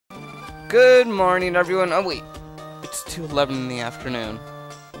Good morning, everyone. Oh, wait. It's 2:11 in the afternoon.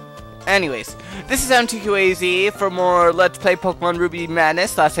 Anyways, this is Sidequesting YAY for more Let's Play Pokemon Ruby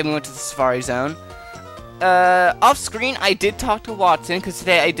Madness. Last time we went to the Safari Zone. Off screen, I did talk to Watson, because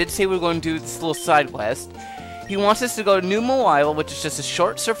today I did say we were going to do this little side quest. He wants us to go to New Mobile, which is just a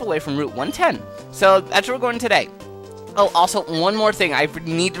short surf away from Route 110. So, that's where we're going today. Oh, also, one more thing. I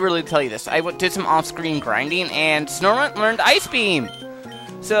need to really tell you this. I did some off-screen grinding, and Snorunt learned Ice Beam!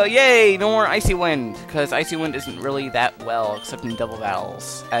 So, yay! No more Icy Wind, because Icy Wind isn't really that well, except in double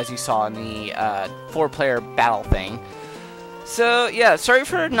battles, as you saw in the 4-player battle thing. So, yeah, sorry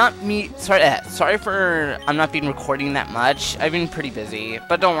for I'm not being recording that much. I've been pretty busy,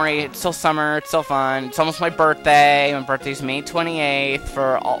 but don't worry, it's still summer, it's still fun. It's almost my birthday. My birthday's May 28th,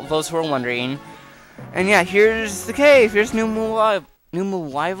 for all those who are wondering. And yeah, here's the cave. Here's New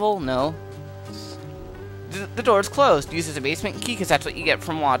Mobile? No. The door's closed. Use the basement key, because that's what you get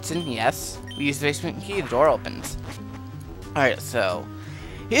from Watson. Yes. We use the basement key, the door opens. Alright, so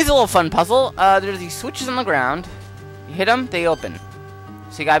here's a little fun puzzle. There's these switches on the ground. You hit them, they open.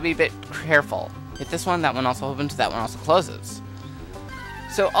 So you gotta be a bit careful. Hit this one, that one also opens, that one also closes.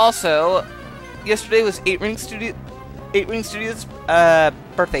 So also, yesterday was 8 Ring Studios'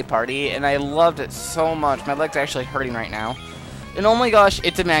 birthday party, and I loved it so much. My leg's actually hurting right now. And oh my gosh,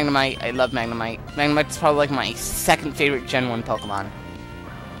 it's a Magnemite. I love Magnemite. Magnemite's probably like my second favorite Gen 1 Pokemon.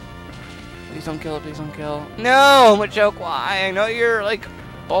 Please don't kill it, please don't kill. No, Machoke, why? I know you're like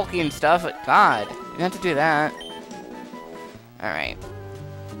bulky and stuff, but God, you don't have to do that. Alright.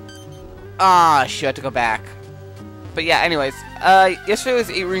 Ah, shoot, I have to go back. But yeah, anyways, yesterday was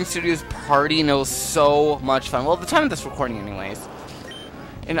 8 Ring Studios party, and it was so much fun. Well, at the time of this recording, anyways.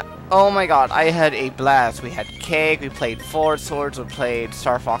 And oh my god, I had a blast. We had cake, we played Forward Swords, we played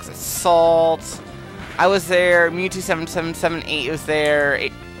Star Fox Assault. I was there, Mewtwo 7778 was there,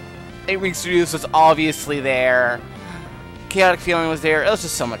 8 Ring Studios was obviously there, Chaotic Feeling was there. It was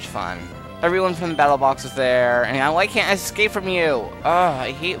just so much fun. Everyone from the Battle Box was there, and why can't I escape from you? Oh,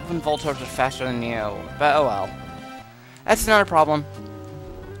 I hate when Voltorbs are faster than you, but oh well. That's not a problem.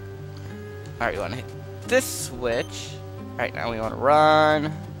 Alright, we want to hit this switch. Alright, now we want to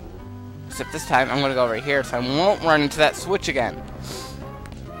run. Except this time, I'm going to go right here, so I won't run into that switch again.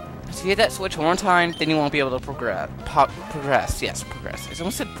 So you hit that switch one more time, then you won't be able to progress. Yes, progress. I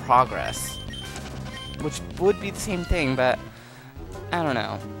almost said progress. Which would be the same thing, but I don't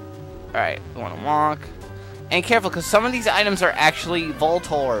know. Alright, we want to walk. And careful, because some of these items are actually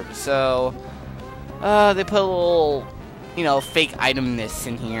Voltorb, so they put a little, you know, fake itemness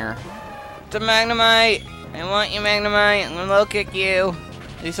in here. It's a Magnemite! I want you, Magnemite! I'm gonna low kick you!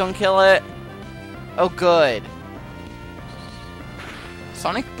 Please don't kill it! Oh, good.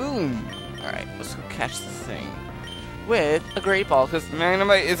 Sonic Boom! Alright, let's go catch this thing with a Great Ball, because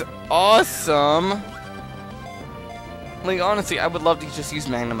Magnemite is awesome! Like, honestly, I would love to just use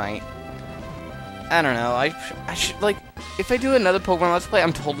Magnemite. I don't know, I should, like, if I do another Pokemon Let's Play,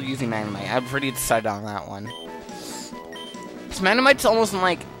 I'm totally using Magnemite. I've already decided on that one. So Magnemite's almost in,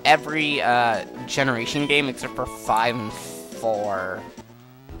 like, every, generation game except for 5 and 4.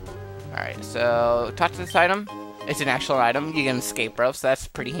 Alright, so, talk to this item. It's an actual item. You get an escape rope, so that's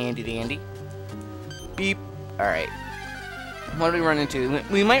pretty handy-dandy. Beep. Alright. What do we run into?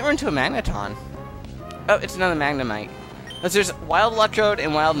 We might run into a Magneton. Oh, it's another Magnemite. There's Wild Electrode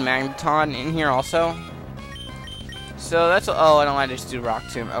and Wild Magneton in here also. So that's, oh, I don't want to just do Rock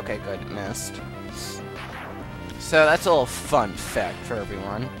Tomb. Okay, good, it missed. So that's a little fun fact for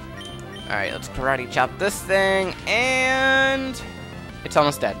everyone. Alright, let's karate chop this thing, and it's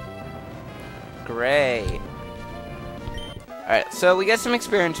almost dead. Great. Alright, so we get some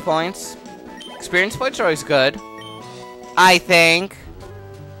experience points. Experience points are always good, I think.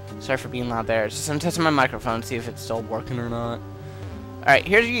 Sorry for being loud there. It's just I'm testing my microphone to see if it's still working or not. Alright,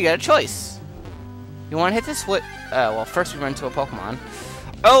 here's you get a choice. You want to hit this well, first we run into a Pokemon.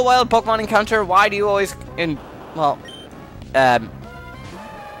 Oh, wild Pokemon encounter. Why do you always well, damn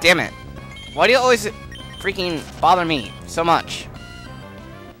it. Why do you always freaking bother me so much?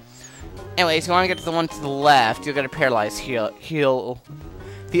 Anyways, you want to get to the one to the left, you'll get a paralyzed heal.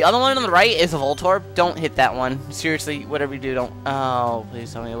 The other one on the right is a Voltorb. Don't hit that one. Seriously, whatever you do, don't. Oh,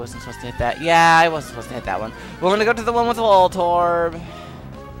 please tell me I wasn't supposed to hit that. Yeah, I wasn't supposed to hit that one. We're gonna go to the one with the Voltorb.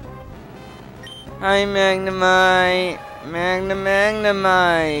 Hi, Magnemite.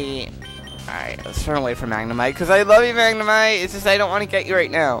 Magnemite. Alright, let's turn away from Magnemite, because I love you, Magnemite. It's just I don't want to get you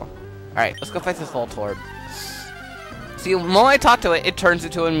right now. Alright, let's go fight this Voltorb. See, the moment I talk to it, it turns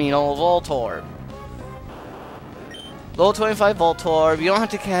into a mean old Voltorb. Level 25 Voltorb. You don't have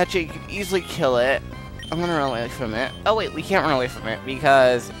to catch it. You can easily kill it. I'm gonna run away from it. Oh wait, we can't run away from it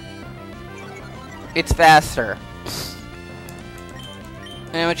because It's faster.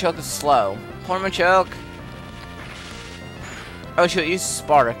 And Machoke is slow. Poor Machoke. Oh shoot, use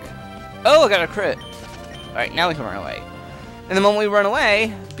Spark. Oh, I got a crit. Alright, now we can run away. And the moment we run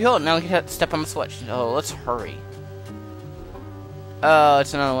away, behold, now we can step on the switch. Oh, let's hurry. Oh,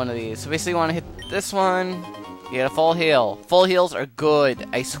 it's another one of these. So basically you want to hit this one. You get a full heal. Full heals are good,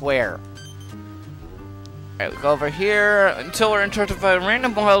 I swear. Alright, we go over here until we're interrupted by a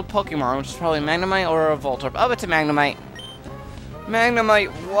random wild Pokemon, which is probably Magnemite or a Voltorb. Oh, it's a Magnemite. Magnemite,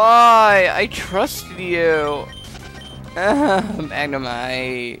 why? I trusted you.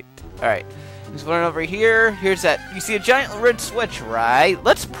 Magnemite. Alright. There's one over here. Here's that. You see a giant red switch, right?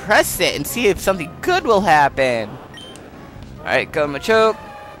 Let's press it and see if something good will happen. Alright, go Machoke.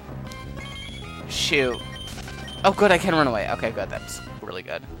 Shoot. Oh, good, I can run away. Okay, good. That's really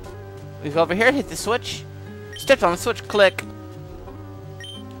good. We go over here, hit the switch. Stepped on the switch, click.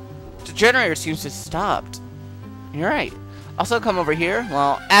 The generator seems to have stopped. You're right. Also, come over here.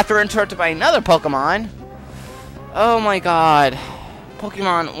 Well, after interrupted by another Pokemon. Oh my god.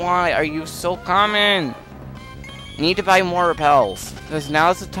 Pokemon, why are you so common? Need to buy more repels. Because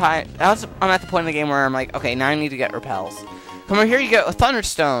now's the time. I'm at the point in the game where I'm like, okay, now I need to get repels. Come over here, you get a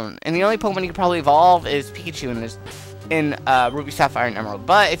Thunderstone. And the only Pokemon you can probably evolve is Pikachu in Ruby, Sapphire, and Emerald.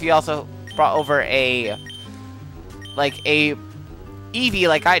 But if you also brought over a Eevee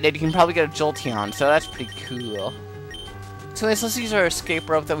like I did, you can probably get a Jolteon. So that's pretty cool. So let's use our escape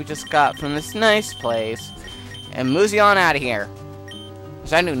rope that we just got from this nice place. And mosey on out of here.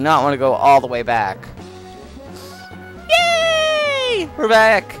 Because I do not want to go all the way back. Yay! We're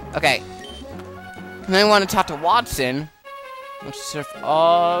back! Okay. And then we want to talk to Watson. Let's surf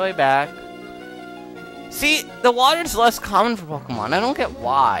all the way back. See, the water is less common for Pokemon. I don't get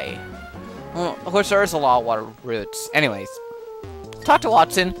why. Well, of course, there is a lot of water routes. Anyways. Talk to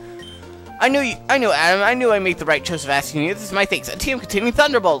Watson. I knew Adam. I knew I made the right choice of asking you. This is my thanks. A TM containing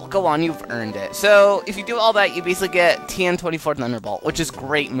Thunderbolt. Go on, you've earned it. So, if you do all that, you basically get TN24 Thunderbolt, which is a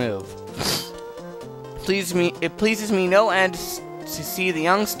great move. It pleases me no end to see the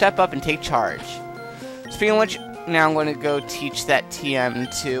young step up and take charge. Speaking of which, now I'm going to go teach that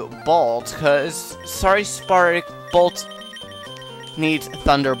TM to Bolt, because, sorry Spark, Bolt needs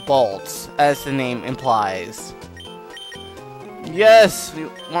Thunderbolts, as the name implies. Yes, we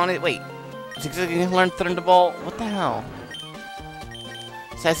want it. Wait. You can learn Thunderbolt? What the hell?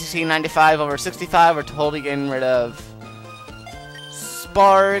 Says 95 over 65. We're totally getting rid of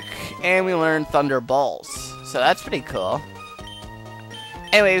Spark. And we learn Thunderbolts. So that's pretty cool.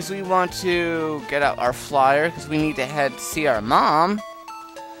 Anyways, we want to get out our flyer because we need to head to see our mom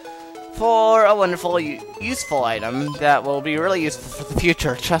for a wonderful, useful item that will be really useful for the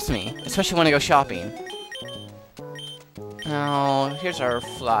future. Trust me. Especially when I go shopping. Now, here's our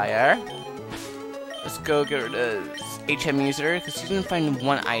flyer. Let's go get rid of HM user, because you didn't find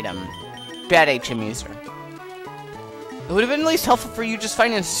one item. Bad HM user. It would have been at least helpful for you just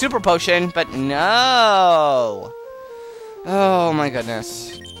finding a super potion, but no! Oh my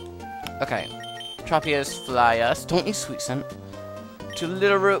goodness. Okay. Tropius, fly us. Don't use Sweet Scent. To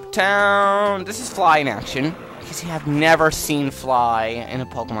Little Root Town. This is Fly in action. Because you have never seen Fly in a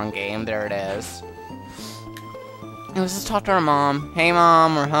Pokemon game. There it is. Let's just talk to our mom. Hey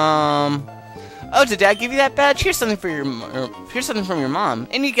mom, we're home. Oh, did Dad give you that badge? Here's something from your mom,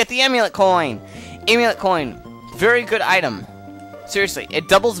 and you get the amulet coin. Amulet coin, very good item. Seriously, it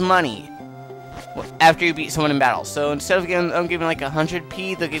doubles money after you beat someone in battle. So instead of giving like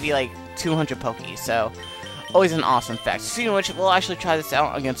 100p, they'll give you like 200 Pokies. So always an awesome fact. Speaking of which, we'll actually try this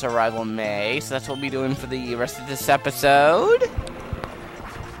out against our rival May. So that's what we'll be doing for the rest of this episode.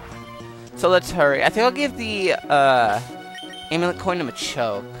 So let's hurry. I think I'll give the amulet coin to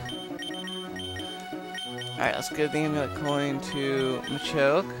Machoke. Alright, let's give the amulet coin to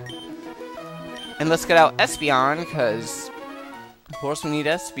Machoke. And let's get out Espeon, because of course we need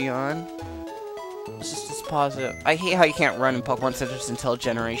Espeon. Let's just pause it. I hate how you can't run in Pokemon Centers until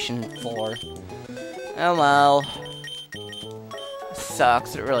Generation 4. Oh well. It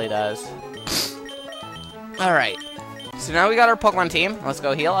sucks, it really does. Alright. So now we got our Pokemon team. Let's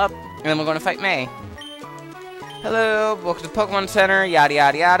go heal up. And then we're going to fight May. Hello, welcome to Pokemon Center, yada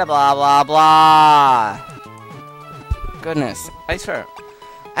yada yada, blah blah blah. Goodness, I swear.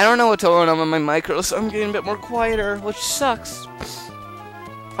 I don't know what's going on with my micro, so I'm getting a bit more quieter, which sucks.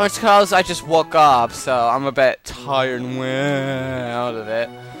 Or it's because I just woke up, so I'm a bit tired and out of it.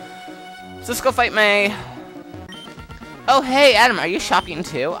 So let's go fight May. Oh hey, Adam, are you shopping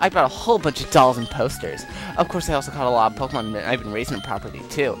too? I bought a whole bunch of dolls and posters. Of course, I also caught a lot of Pokemon, and I've been raising them properly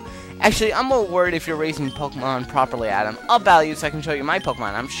too. Actually, I'm more worried if you're raising Pokemon properly, Adam. I'll battle you so I can show you my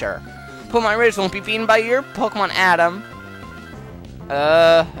Pokemon, I'm sure. Pokemon Raiders won't be beaten by your Pokemon, Adam.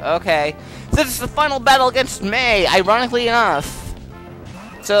 Okay. So this is the final battle against May, ironically enough.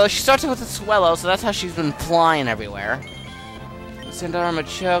 So she starts with a Swellow, so that's how she's been flying everywhere. Send out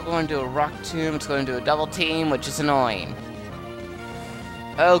Machoke, going to do a Rock Tomb, it's going to do a double team, which is annoying.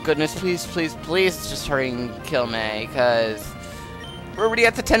 Oh goodness, please, please, please just hurry and kill May, because we're already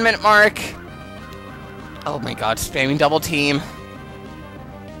at the 10-minute mark. Oh my god, spamming double team.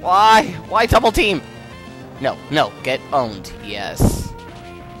 Why? Why double team? No, no, get owned, yes.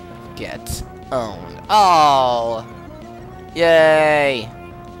 Get owned. Oh! Yay!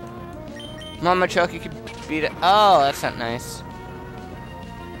 Mama Choke, you can beat it. Oh, that's not nice.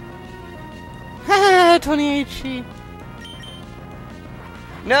 Haha, 20 HP.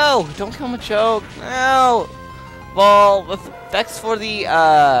 No! Don't kill Machoke! No! Well, that's for the,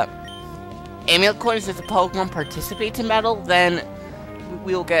 amulet coins. If the Pokemon participates in battle, then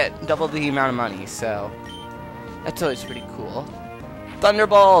we'll get double the amount of money, so that's always pretty cool.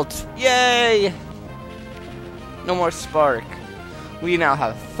 Thunderbolt! Yay! No more Spark. We now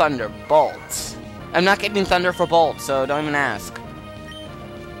have Thunderbolt. I'm not getting Thunder for Bolt, so don't even ask.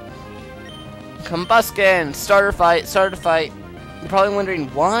 Combuskin! Starter fight, starter fight. You're probably wondering,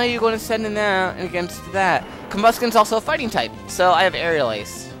 why are you going to send in that against that? Combuskin's also a fighting type, so I have Aerial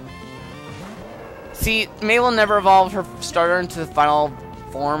Ace. See, May will never evolve her starter into the final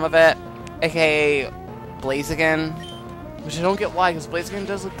form of it, aka Blaziken. Which I don't get why, because Blaziken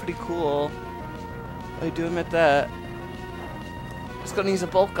does look pretty cool. I do admit that. It's gonna use a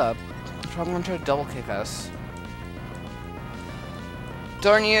bulk up. It's probably gonna try to double kick us.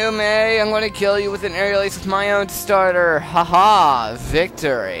 Darn you, May! I'm gonna kill you with an Aerial Ace with my own starter. Haha!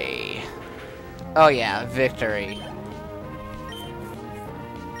 Victory! Oh yeah, victory.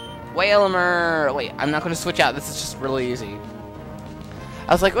 Whalmer! Wait, I'm not gonna switch out. This is just really easy.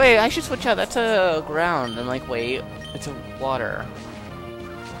 I was like, wait, I should switch out. That's a ground. I'm like, wait, it's a water.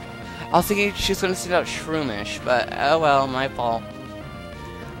 I was thinking she was gonna send out Shroomish, but oh well, my fault.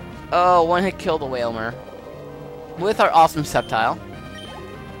 Oh, one hit killed the Whalmer. With our awesome Sceptile.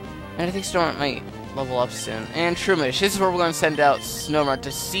 And I think Snorunt might level up soon. And Shroomish. This is where we're gonna send out Snorunt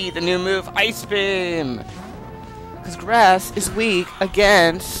to see the new move, Ice Beam! Because Grass is weak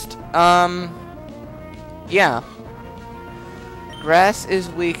against, yeah. Grass is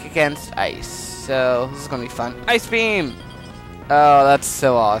weak against Ice. So, this is gonna be fun. Ice Beam! Oh, that's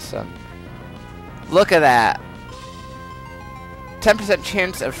so awesome. Look at that. 10%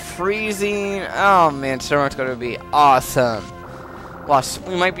 chance of freezing. Oh man, Snorunt's gonna be awesome. Watch,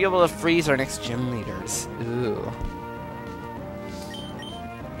 we might be able to freeze our next gym leaders. Ooh.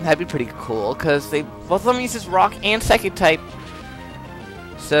 That'd be pretty cool, because both of them uses rock and psychic type.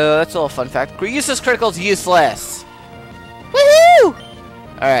 So that's a little fun fact. Useless critical's useless. Woohoo!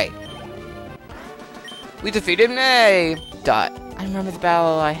 Alright. We defeated May. Dot. I remember the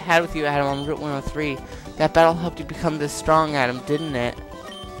battle I had with you, Adam, on Route 103. That battle helped you become this strong, Adam, didn't it?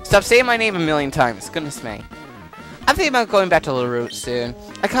 Stop saying my name a million times. Goodness me. I'm thinking about going back to the route soon.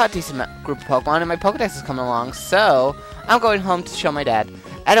 I caught a decent group of Pokemon, and my Pokedex is coming along, so I'm going home to show my dad.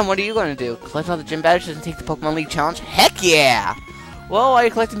 Adam, what are you going to do? Collect all the gym badges and take the Pokemon League Challenge? Heck yeah! Well, while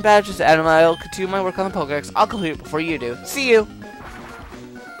you're collecting badges, Adam, I'll continue my work on the Pokedex. I'll complete it before you do. See you!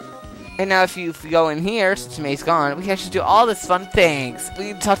 And now if you go in here, since May's gone, we can actually do all this fun things. We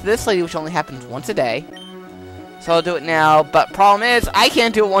need to talk to this lady, which only happens once a day. So I'll do it now, but problem is, I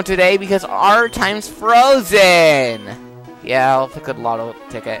can't do it once a day because our time's frozen! Yeah, I'll pick a lotto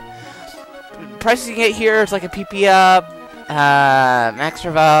ticket. Prices you get here is like a PP up, max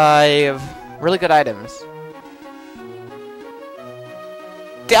revive, really good items.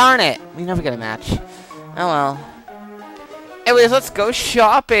 Darn it! We never get a match. Oh well. Anyways, let's go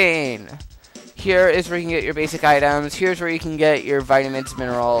shopping! Here is where you can get your basic items. Here's where you can get your vitamins,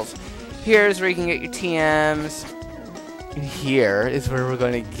 minerals. Here's where you can get your TMs. And here is where we're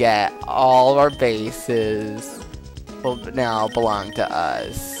going to get all of our bases. Will now belong to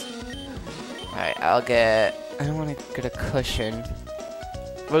us. Alright, I don't want to get a cushion.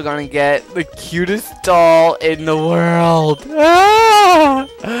 We're going to get the cutest doll in the world. Ah!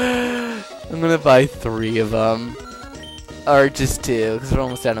 I'm going to buy 3 of them. Or just 2, because we're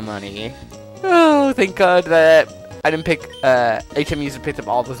almost out of money. Oh, thank God that I didn't pick, HM user picked up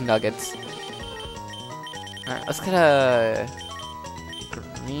all those nuggets. Alright, let's get a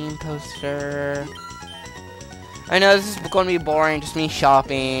green poster. I know this is going to be boring, just me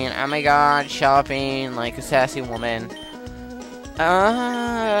shopping. Oh my god, shopping like a sassy woman.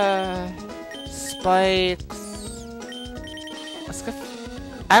 Spikes. Let's go.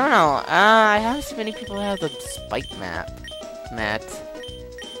 I don't know. I haven't seen many people have the spike map.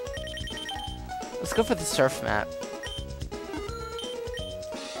 Let's go for the surf map.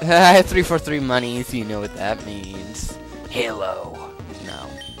 I have 343 money, so you know what that means. Halo.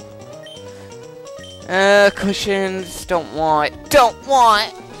 No. Cushions. Don't want. Don't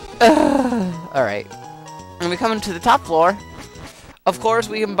want. Alright. And we come into the top floor. Of course,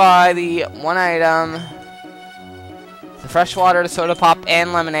 we can buy the one item. The fresh water, the soda pop,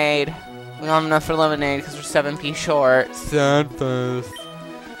 and lemonade. We don't have enough for lemonade because we're 7p short. Sad face.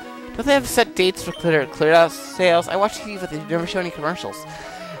 Don't they have set dates for clear out sales? I watch TV, but they never show any commercials.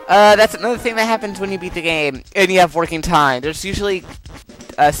 That's another thing that happens when you beat the game and you have working time. There's usually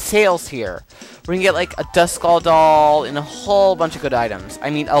sales here. We're gonna get like a Dust Skull doll and a whole bunch of good items. I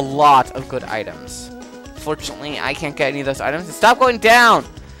mean, a lot of good items. Fortunately, I can't get any of those items. Stop going down!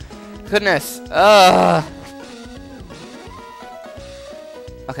 Goodness. Ugh.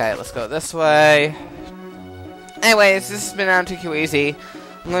 Okay, let's go this way. Anyways, this has been on TQEasy.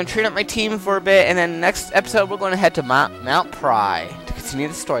 I'm going to train up my team for a bit, and then next episode we're going to head to Mount Pry to continue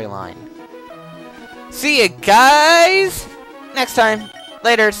the storyline. See you guys next time.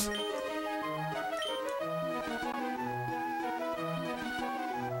 Laters.